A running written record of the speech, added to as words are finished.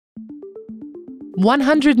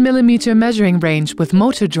100mm measuring range with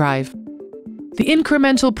motor drive. The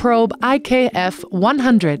Incremental probe IKF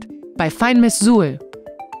 100 by Feinmes Suhl.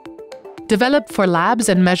 Developed for labs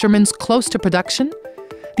and measurements close to production,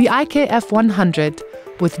 the IKF 100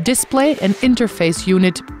 with display and interface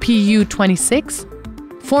unit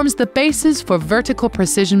PU26 forms the basis for vertical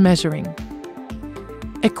precision measuring.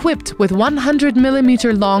 Equipped with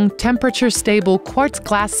 100mm long temperature-stable quartz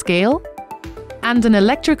glass scale and an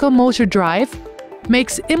electrical motor drive,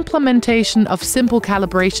 makes implementation of simple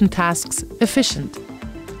calibration tasks efficient.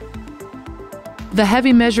 The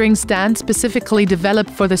heavy measuring stand specifically developed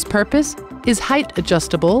for this purpose is height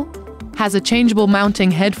adjustable, has a changeable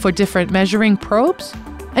mounting head for different measuring probes,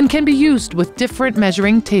 and can be used with different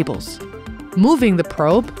measuring tables. Moving the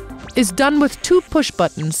probe is done with 2 push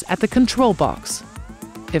buttons at the control box.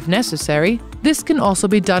 If necessary, this can also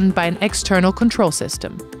be done by an external control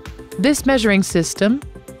system. This measuring system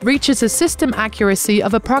reaches a system accuracy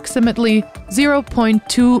of approximately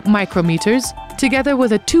 0.2 micrometers, together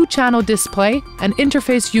with a 2-channel display and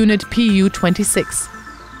interface unit PU26.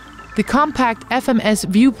 The compact FMS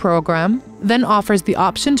View program then offers the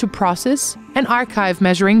option to process and archive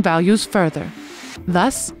measuring values further.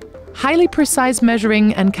 Thus, highly precise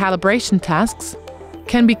measuring and calibration tasks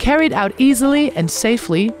can be carried out easily and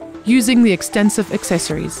safely using the extensive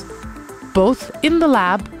accessories, both in the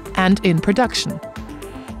lab and in production.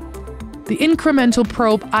 The Incremental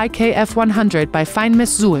probe IKF 100 by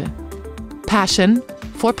Feinmes Suhl. Passion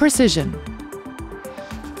for precision.